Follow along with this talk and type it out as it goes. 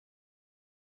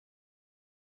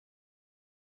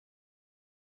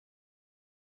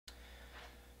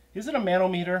Is it a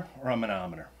manometer or a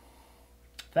manometer?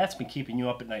 If that's been keeping you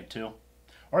up at night too,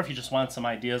 or if you just want some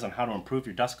ideas on how to improve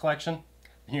your dust collection,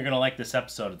 then you're going to like this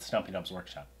episode of the Stumpy Nubs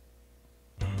Workshop.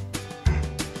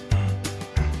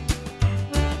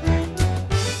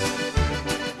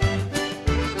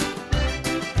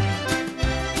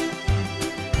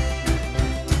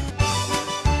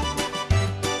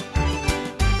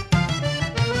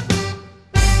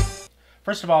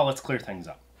 First of all, let's clear things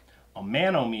up. A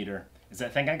manometer is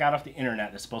that thing I got off the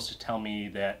internet that's supposed to tell me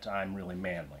that I'm really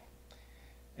manly.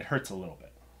 It hurts a little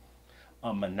bit.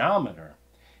 A manometer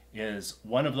is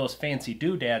one of those fancy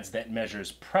doodads that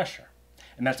measures pressure.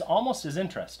 And that's almost as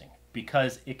interesting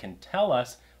because it can tell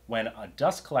us when a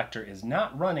dust collector is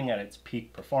not running at its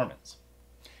peak performance.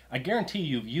 I guarantee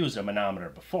you've used a manometer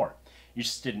before. You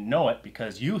just didn't know it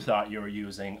because you thought you were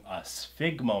using a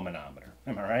sphygmomanometer.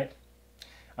 Am I right?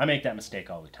 I make that mistake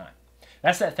all the time.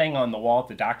 That's that thing on the wall at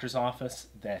the doctor's office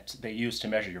that they use to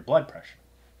measure your blood pressure.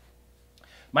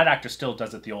 My doctor still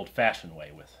does it the old-fashioned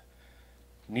way with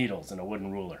needles and a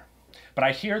wooden ruler. But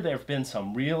I hear there have been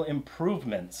some real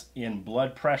improvements in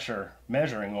blood pressure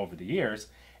measuring over the years,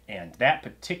 and that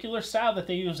particular style that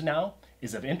they use now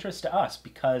is of interest to us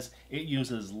because it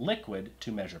uses liquid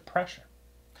to measure pressure.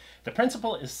 The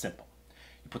principle is simple.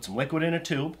 You put some liquid in a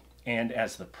tube, and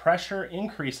as the pressure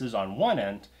increases on one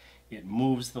end, it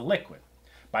moves the liquid.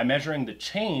 By measuring the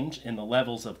change in the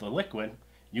levels of the liquid,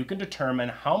 you can determine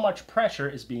how much pressure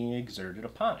is being exerted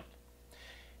upon it.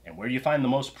 And where do you find the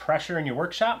most pressure in your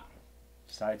workshop?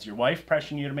 Besides your wife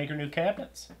pressuring you to make her new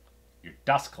cabinets? Your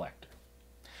dust collector.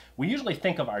 We usually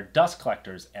think of our dust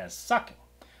collectors as sucking,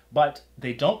 but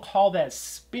they don't call that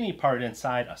spinny part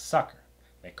inside a sucker.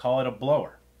 They call it a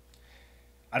blower.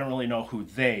 I don't really know who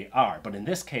they are, but in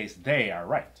this case, they are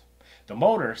right. The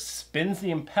motor spins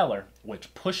the impeller,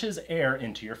 which pushes air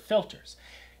into your filters.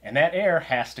 And that air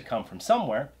has to come from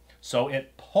somewhere, so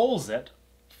it pulls it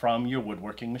from your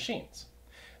woodworking machines.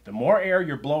 The more air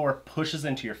your blower pushes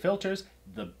into your filters,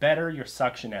 the better your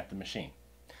suction at the machine.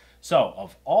 So,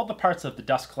 of all the parts of the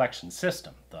dust collection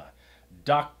system, the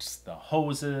ducts, the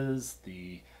hoses,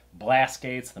 the blast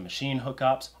gates, the machine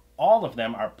hookups, all of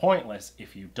them are pointless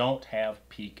if you don't have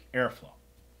peak airflow.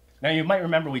 Now you might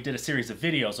remember we did a series of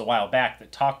videos a while back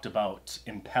that talked about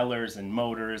impellers and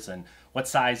motors and what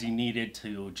size you needed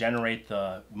to generate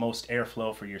the most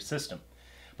airflow for your system.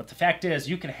 But the fact is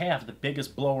you can have the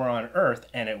biggest blower on earth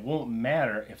and it won't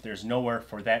matter if there's nowhere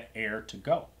for that air to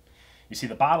go. You see,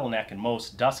 the bottleneck in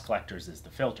most dust collectors is the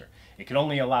filter. It can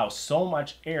only allow so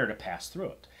much air to pass through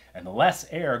it. And the less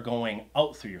air going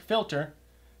out through your filter,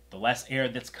 the less air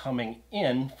that's coming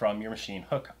in from your machine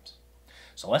hookups.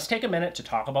 So let's take a minute to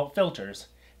talk about filters,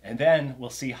 and then we'll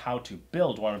see how to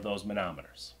build one of those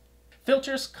manometers.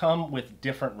 Filters come with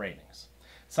different ratings.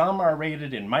 Some are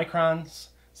rated in microns,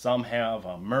 some have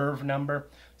a MERV number,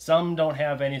 some don't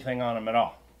have anything on them at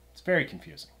all. It's very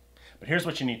confusing. But here's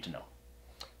what you need to know.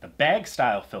 The bag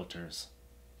style filters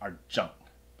are junk.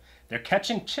 They're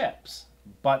catching chips,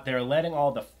 but they're letting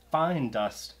all the fine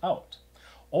dust out.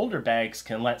 Older bags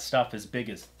can let stuff as big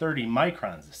as 30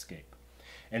 microns escape.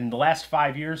 In the last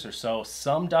 5 years or so,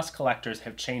 some dust collectors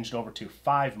have changed over to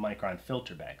 5-micron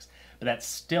filter bags, but that's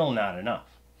still not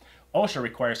enough. OSHA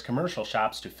requires commercial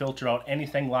shops to filter out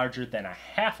anything larger than a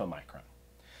 1/2 micron.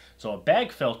 So a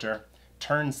bag filter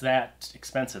turns that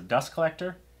expensive dust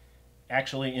collector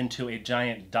actually into a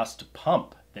giant dust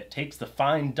pump that takes the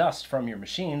fine dust from your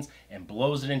machines and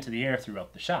blows it into the air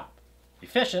throughout the shop.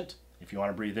 Efficient if you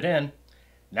want to breathe it in,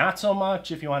 not so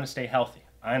much if you want to stay healthy.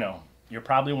 I know. You're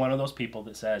probably one of those people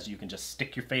that says you can just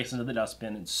stick your face into the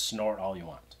dustbin and snort all you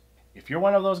want. If you're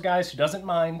one of those guys who doesn't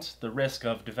mind the risk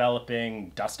of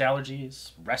developing dust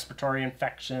allergies, respiratory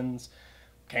infections,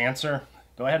 cancer,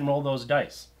 go ahead and roll those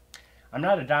dice. I'm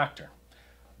not a doctor,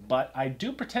 but I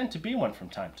do pretend to be one from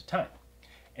time to time.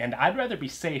 And I'd rather be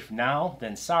safe now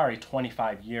than sorry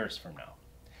 25 years from now.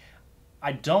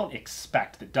 I don't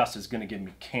expect that dust is going to give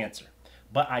me cancer.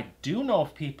 But I do know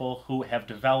of people who have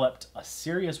developed a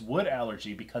serious wood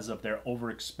allergy because of their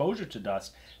overexposure to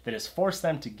dust that has forced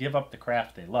them to give up the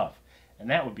craft they love. And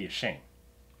that would be a shame.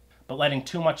 But letting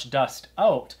too much dust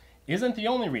out isn't the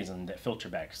only reason that filter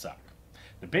bags suck.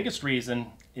 The biggest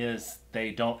reason is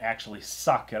they don't actually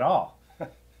suck at all.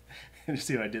 You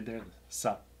see what I did there?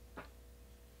 Suck.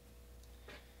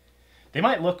 They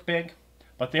might look big,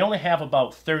 but they only have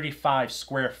about 35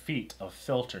 square feet of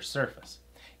filter surface.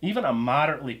 Even a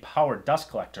moderately powered dust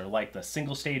collector like the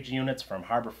single stage units from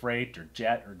Harbor Freight or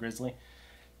Jet or Grizzly,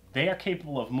 they are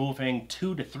capable of moving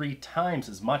 2 to 3 times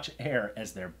as much air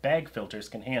as their bag filters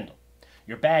can handle.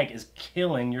 Your bag is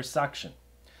killing your suction.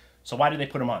 So why do they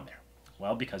put them on there?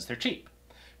 Well, because they're cheap.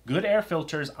 Good air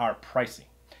filters are pricey.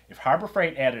 If Harbor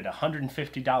Freight added a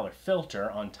 $150 filter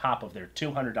on top of their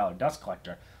 $200 dust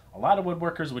collector, a lot of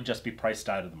woodworkers would just be priced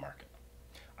out of the market.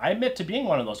 I admit to being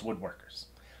one of those woodworkers.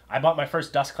 I bought my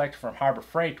first dust collector from Harbor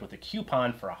Freight with a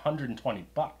coupon for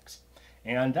 $120,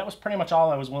 and that was pretty much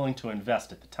all I was willing to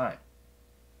invest at the time.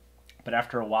 But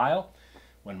after a while,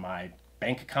 when my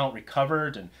bank account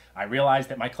recovered and I realized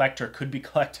that my collector could be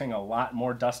collecting a lot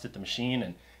more dust at the machine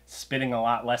and spitting a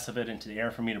lot less of it into the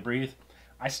air for me to breathe,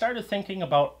 I started thinking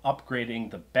about upgrading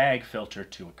the bag filter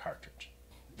to a cartridge.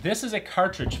 This is a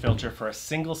cartridge filter for a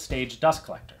single stage dust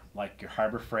collector, like your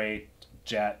Harbor Freight,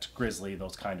 Jet, Grizzly,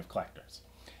 those kind of collectors.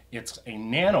 It's a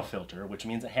nano filter, which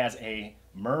means it has a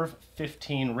MERV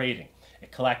 15 rating.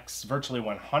 It collects virtually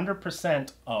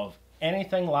 100% of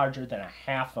anything larger than a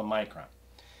half a micron.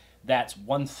 That's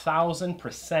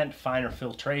 1,000% finer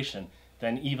filtration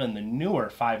than even the newer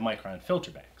 5 micron filter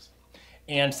bags.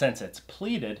 And since it's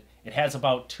pleated, it has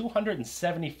about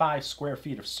 275 square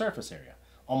feet of surface area,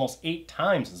 almost 8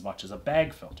 times as much as a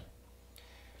bag filter.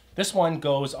 This one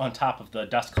goes on top of the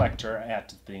dust collector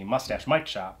at the Mustache Mike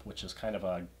shop, which is kind of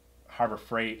a Harbor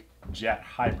Freight Jet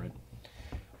hybrid.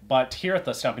 But here at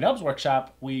the Stumpy Nubs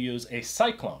workshop, we use a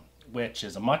Cyclone, which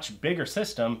is a much bigger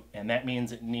system, and that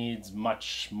means it needs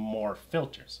much more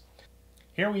filters.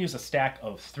 Here we use a stack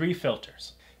of 3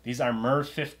 filters. These are MERV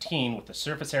 15 with a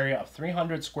surface area of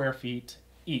 300 square feet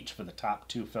each for the top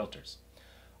 2 filters.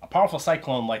 A powerful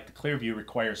Cyclone like the Clearview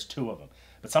requires 2 of them,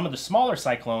 but some of the smaller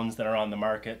Cyclones that are on the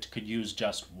market could use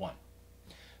just 1.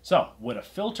 So, would a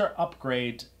filter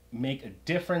upgrade make a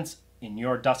difference in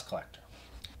your dust collector?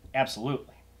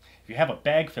 Absolutely. If you have a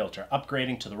bag filter,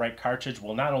 upgrading to the right cartridge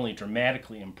will not only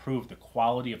dramatically improve the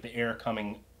quality of the air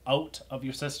coming out of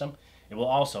your system, it will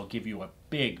also give you a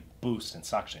big boost in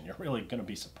suction. You're really going to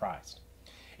be surprised.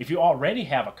 If you already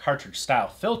have a cartridge style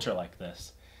filter like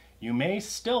this, you may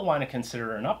still want to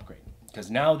consider an upgrade, because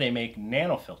now they make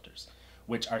nano filters,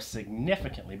 which are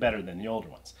significantly better than the older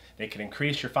ones. They can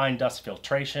increase your fine dust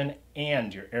filtration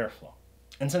and your airflow.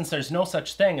 And since there's no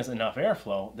such thing as enough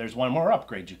airflow, there's one more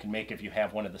upgrade you can make if you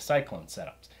have one of the Cyclone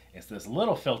setups. It's this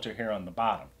little filter here on the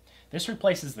bottom. This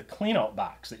replaces the cleanout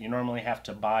box that you normally have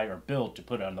to buy or build to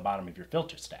put on the bottom of your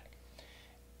filter stack.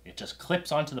 It just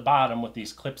clips onto the bottom with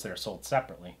these clips that are sold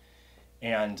separately,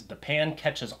 and the pan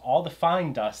catches all the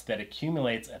fine dust that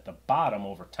accumulates at the bottom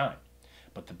over time.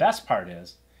 But the best part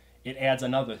is, it adds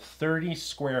another 30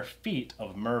 square feet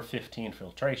of MERV 15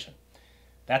 filtration.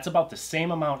 That's about the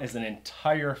same amount as an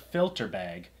entire filter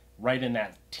bag right in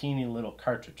that teeny little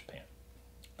cartridge pan.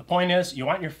 The point is, you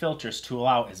want your filters to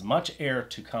allow as much air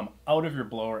to come out of your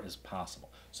blower as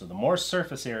possible. So the more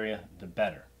surface area, the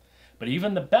better. But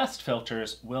even the best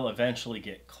filters will eventually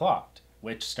get clogged,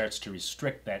 which starts to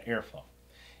restrict that airflow.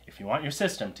 If you want your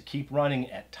system to keep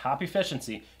running at top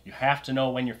efficiency, you have to know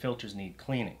when your filters need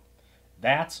cleaning.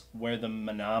 That's where the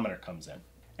manometer comes in.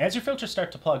 As your filters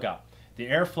start to plug up, the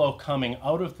airflow coming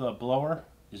out of the blower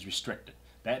is restricted.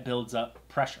 That builds up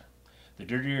pressure. The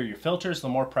dirtier your filters, the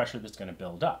more pressure that's going to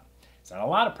build up. It's not a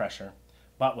lot of pressure,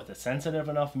 but with a sensitive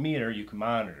enough meter, you can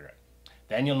monitor it.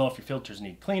 Then you'll know if your filters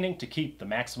need cleaning to keep the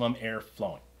maximum air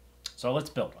flowing. So let's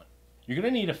build one. You're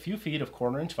going to need a few feet of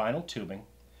 1/4-inch vinyl tubing,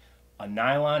 a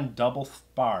nylon double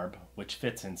barb, which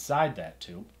fits inside that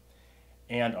tube,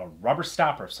 and a rubber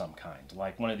stopper of some kind,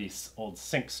 like one of these old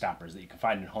sink stoppers that you can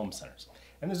find in home centers.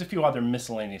 And there's a few other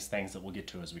miscellaneous things that we'll get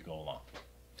to as we go along.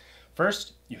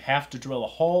 First, you have to drill a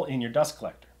hole in your dust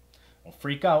collector. Don't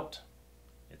freak out.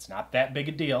 It's not that big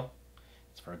a deal.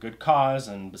 It's for a good cause,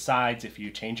 and besides, if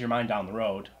you change your mind down the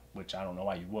road, which I don't know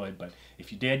why you would, but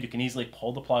if you did, you can easily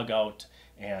pull the plug out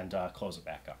and close it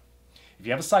back up. If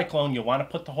you have a Cyclone, you'll want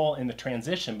to put the hole in the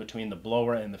transition between the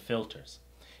blower and the filters.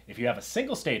 If you have a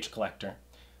single stage collector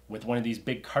with one of these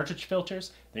big cartridge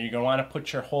filters, then you're going to want to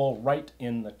put your hole right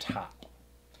in the top.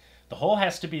 The hole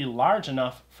has to be large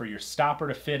enough for your stopper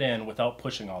to fit in without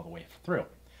pushing all the way through.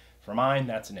 For mine,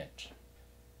 that's 1 inch.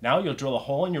 Now you'll drill a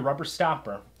hole in your rubber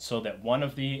stopper so that one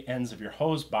of the ends of your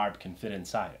hose barb can fit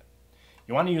inside it.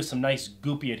 You want to use some nice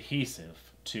goopy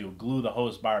adhesive to glue the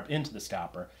hose barb into the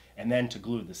stopper, and then to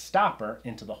glue the stopper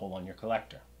into the hole on your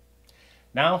collector.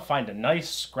 Now find a nice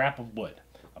scrap of wood,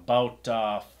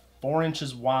 about 4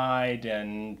 inches wide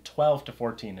and 12 to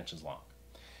 14 inches long.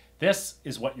 This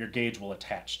is what your gauge will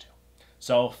attach to.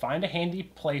 So find a handy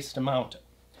place to mount it.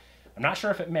 I'm not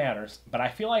sure if it matters, but I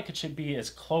feel like it should be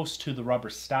as close to the rubber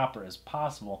stopper as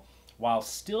possible while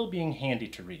still being handy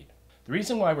to read. The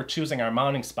reason why we're choosing our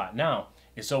mounting spot now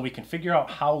is so we can figure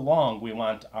out how long we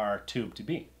want our tube to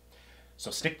be. So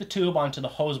stick the tube onto the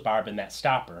hose barb in that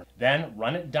stopper, then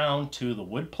run it down to the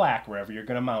wood plaque wherever you're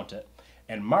going to mount it,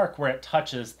 and mark where it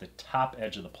touches the top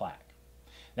edge of the plaque.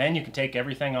 Then you can take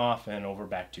everything off and over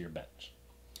back to your bench.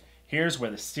 Here's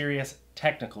where the serious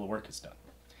technical work is done.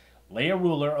 Lay a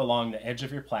ruler along the edge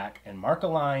of your plaque and mark a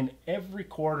line every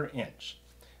 1/4 inch.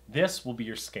 This will be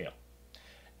your scale.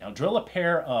 Now drill a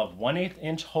pair of 1/8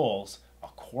 inch holes a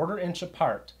 1/4 inch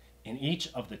apart in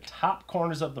each of the top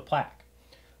corners of the plaque,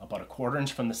 about a 1/4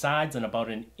 inch from the sides and about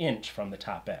an inch from the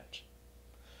top edge.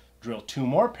 Drill 2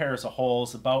 more pairs of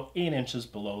holes about 8 inches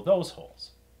below those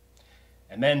holes.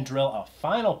 And then drill a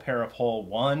final pair of holes,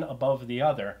 one above the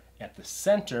other, at the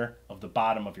center of the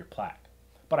bottom of your plaque,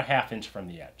 about a 1/2 inch from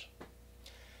the edge.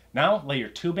 Now lay your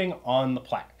tubing on the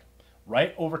plaque,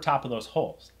 right over top of those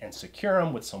holes, and secure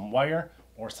them with some wire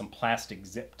or some plastic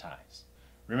zip ties.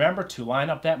 Remember to line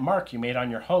up that mark you made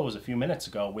on your hose a few minutes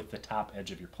ago with the top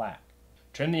edge of your plaque.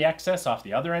 Trim the excess off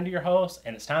the other end of your hose,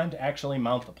 and it's time to actually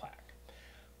mount the plaque.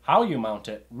 How you mount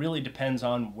it really depends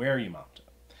on where you mount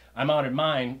it. I mounted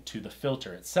mine to the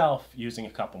filter itself using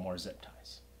a couple more zip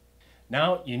ties.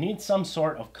 Now you need some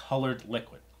sort of colored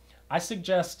liquid. I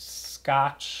suggest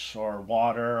scotch or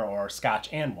water, or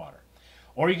scotch and water.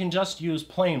 Or you can just use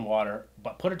plain water,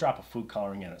 but put a drop of food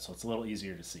coloring in it so it's a little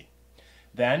easier to see.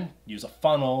 Then use a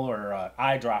funnel or an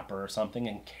eyedropper or something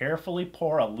and carefully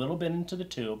pour a little bit into the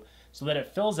tube so that it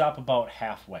fills up about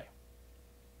halfway.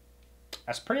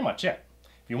 That's pretty much it.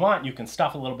 If you want, you can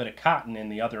stuff a little bit of cotton in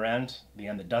the other end, the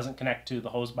end that doesn't connect to the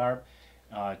hose barb,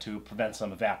 to prevent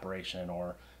some evaporation,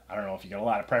 or I don't know if you get a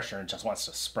lot of pressure and it just wants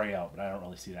to spray out, but I don't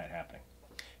really see that happening.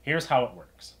 Here's how it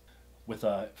works. With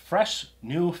a fresh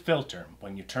new filter,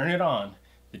 when you turn it on,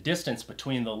 the distance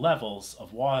between the levels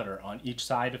of water on each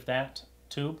side of that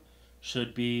tube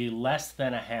should be less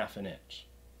than a 1/2 inch,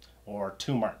 or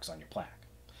 2 marks on your plaque.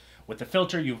 With the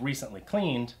filter you've recently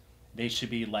cleaned, they should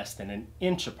be less than an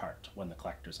inch apart when the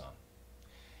collector's on.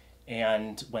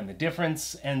 And when the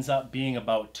difference ends up being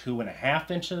about 2.5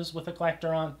 inches with the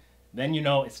collector on, then you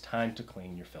know it's time to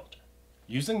clean your filter.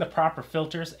 Using the proper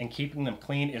filters and keeping them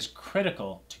clean is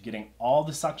critical to getting all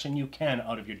the suction you can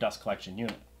out of your dust collection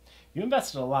unit. You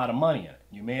invested a lot of money in it.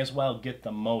 You may as well get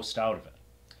the most out of it.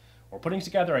 We're putting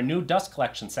together a new dust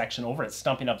collection section over at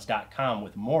StumpyNubs.com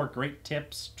with more great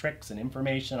tips, tricks, and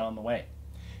information on the way.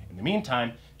 In the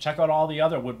meantime, check out all the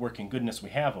other woodworking goodness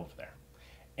we have over there.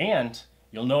 And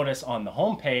you'll notice on the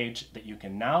home page that you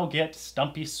can now get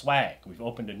Stumpy swag. We've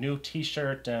opened a new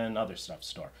t-shirt and other stuff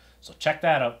store, so check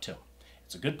that out too.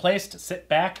 It's a good place to sit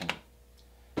back and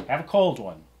have a cold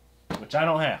one, which I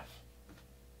don't have.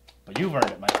 But you've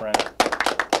earned it, my friend.